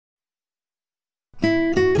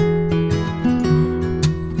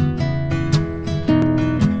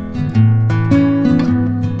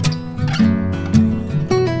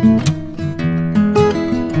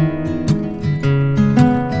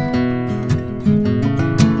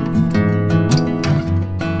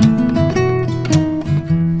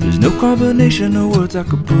combination of words I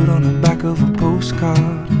could put on the back of a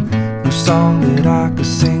postcard. No song that I could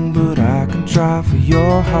sing, but I can try for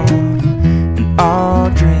your heart. And our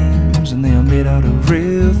dreams, and they are made out of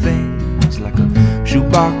real things, like a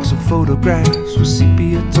shoebox of photographs with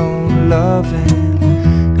sepia tone loving.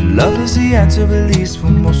 And love is the answer, at least for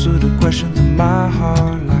most of the questions in my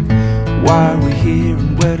heart, like why are we here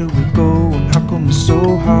and where do we go and how come it's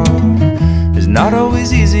so hard. It's not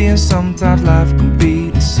always easy and sometimes life can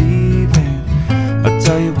be deceiving. I'll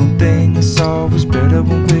tell you one thing, it's always better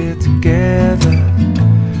when we're together.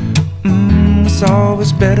 It's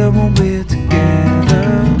always better when we're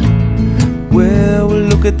together. Well, we'll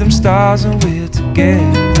look at them stars and we're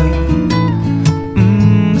together.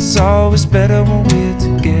 It's always better when we're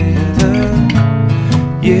together.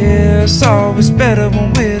 Yeah, it's always better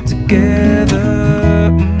when we're together.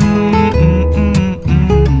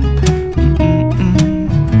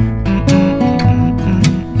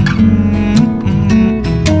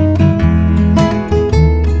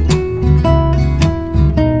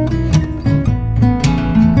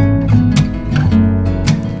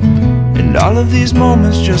 All of these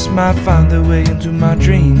moments just might find their way into my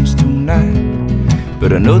dreams tonight,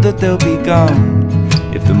 but I know that they'll be gone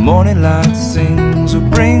if the morning light sings or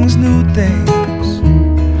brings new things.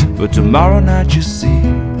 But tomorrow night you see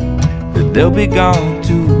that they'll be gone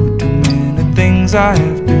too. Too many things I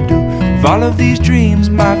have to do. If all of these dreams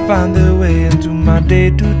might find their way into my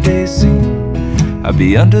day-to-day scene, I'd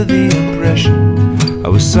be under the impression I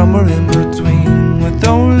was somewhere in between, with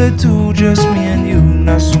only two, just me and you.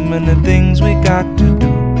 Not so many things we got to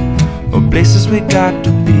do, or places we got to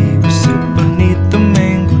be. We sit beneath the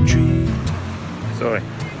mango tree. Zoe,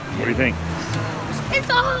 what do you think? It's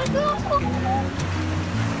awesome!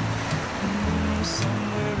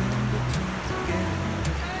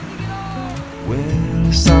 Well,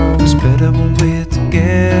 it's always better when we're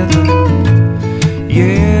together.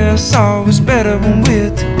 Yeah, it's always better when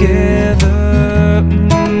we're together.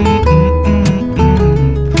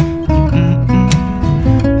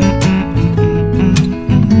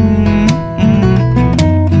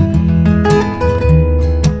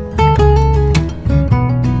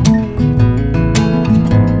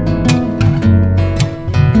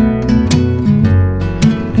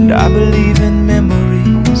 And I believe in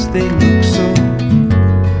memories, they look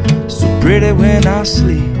so pretty when I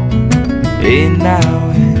sleep. Hey, now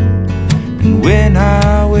and when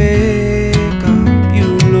I wake up,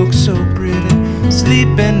 you look so pretty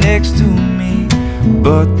sleeping next to me.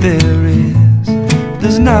 But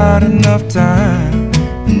there's not enough time,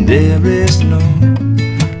 and there is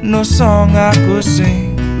no song I could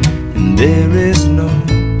sing, and there is no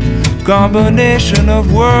combination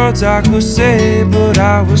of words I could say. But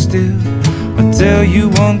I will still, I'll tell you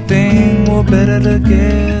one thing, we're better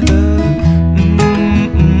together.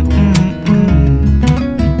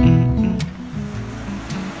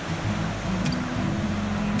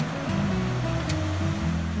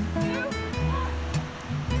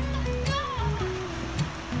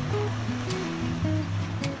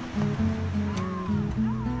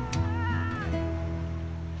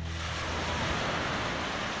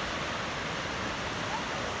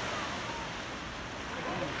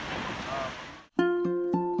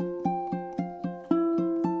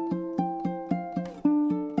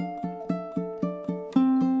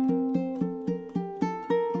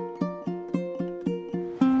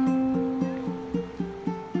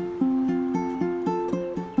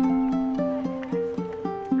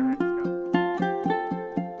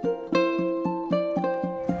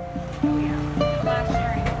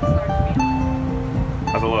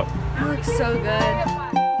 How's it look? It looks so good.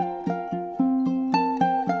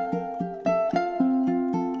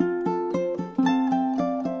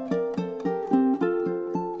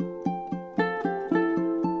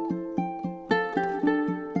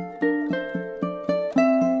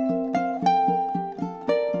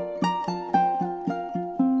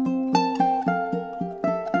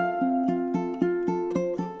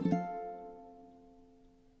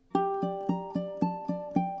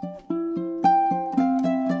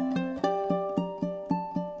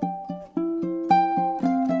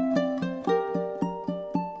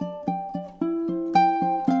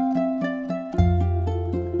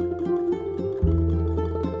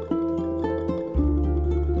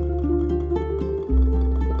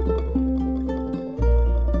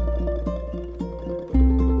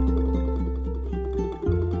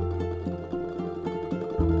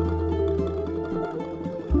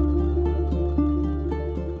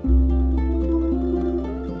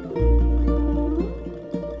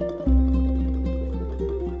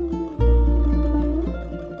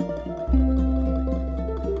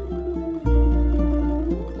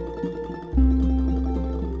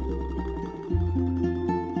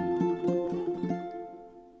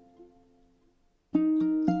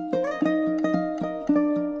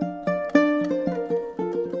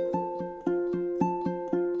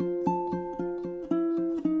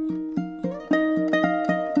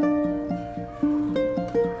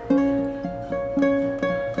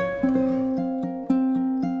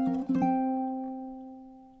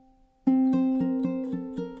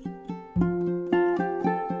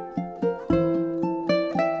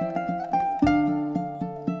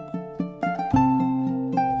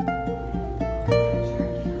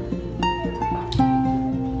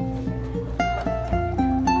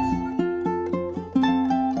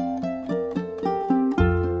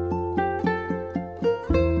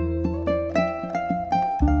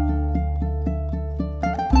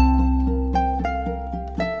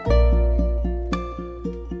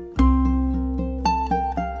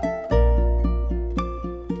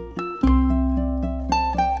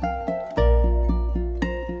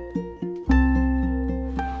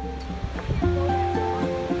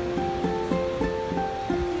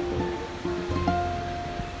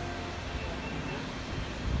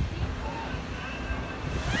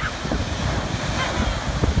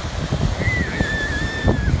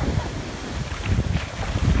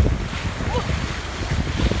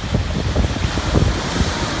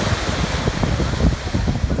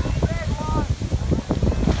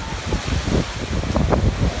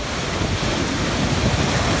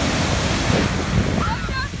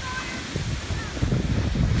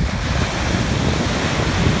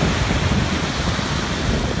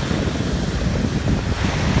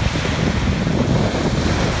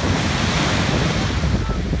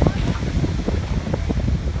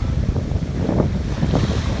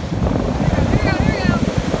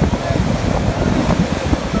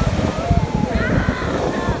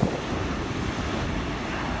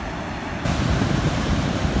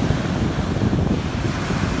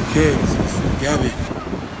 Texas, Gabby.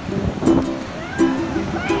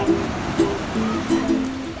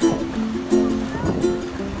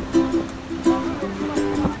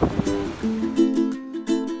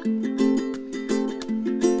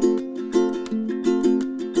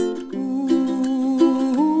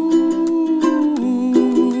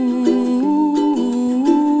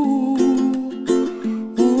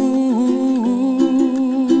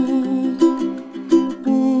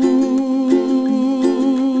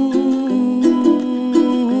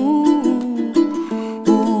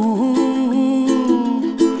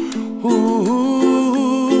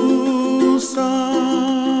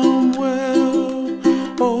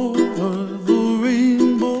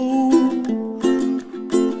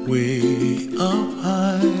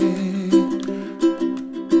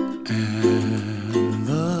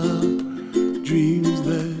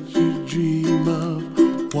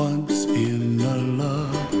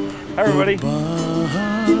 Hi everybody.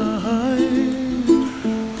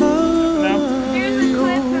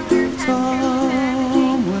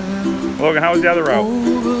 Logan, how was the other route?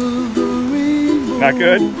 Not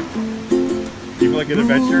good? You feel like an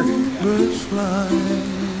adventure?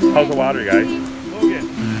 How's the water, guys? Logan.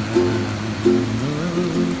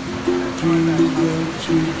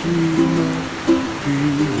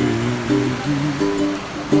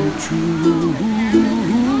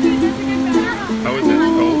 How is it?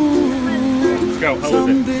 Cold? Let's go. How is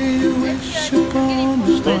it?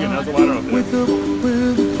 Logan, how's the water out there?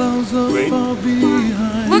 Wait.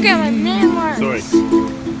 Look at my name mark. Sorry.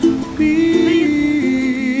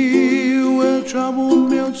 Where trouble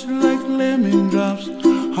melts like lemon drops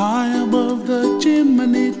high above the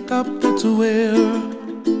chimney top. That's where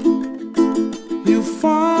you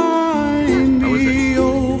find me.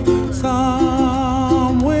 Oh,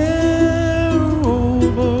 somewhere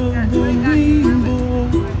over the rainbow,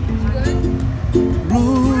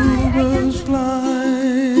 bluebirds fly,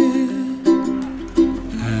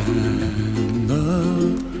 and the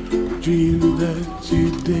dream that you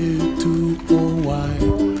did to.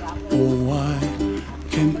 Oh why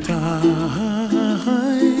can't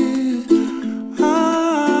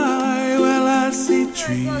well, I see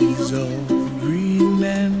trees of green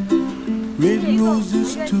and red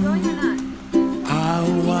roses too.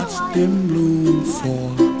 I'll watch them bloom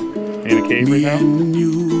for In a cave right now? and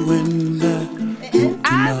you and I think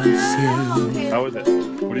to myself, How is it?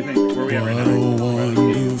 What do you think? Where are we at right what now? a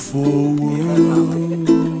wonderful world.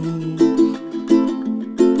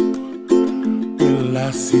 Well,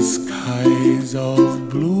 I see skies of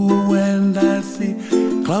blue and I see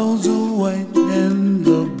clouds of white and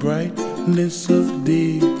the brightness of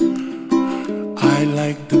day. I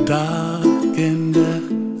like the dark and I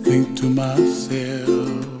think to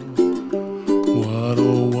myself, what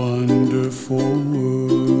a wonderful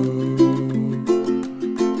world.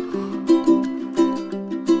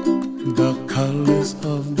 The colors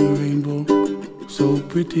of the rainbow, so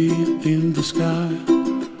pretty in the sky,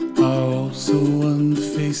 are also on the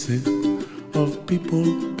faces of people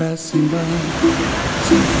passing by.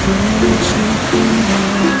 So friendship and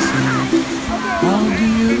dancing, how do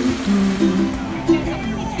you do?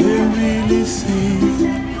 They really say,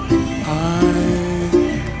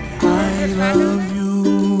 I love you.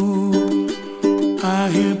 I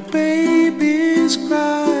hear babies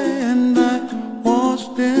cry and I watch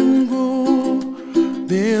them grow.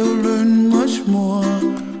 They'll learn much more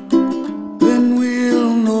than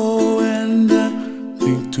we'll know, and I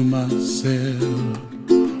think to myself,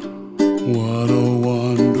 what a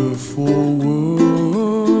wonderful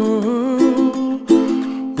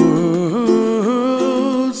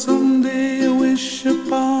world. Someday I wish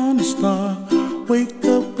upon a star, wake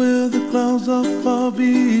up where the clouds are far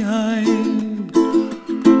behind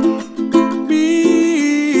me,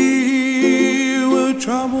 where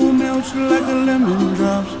trouble melts like a lemon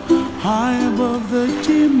drops high above the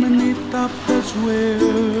chimney top. That's where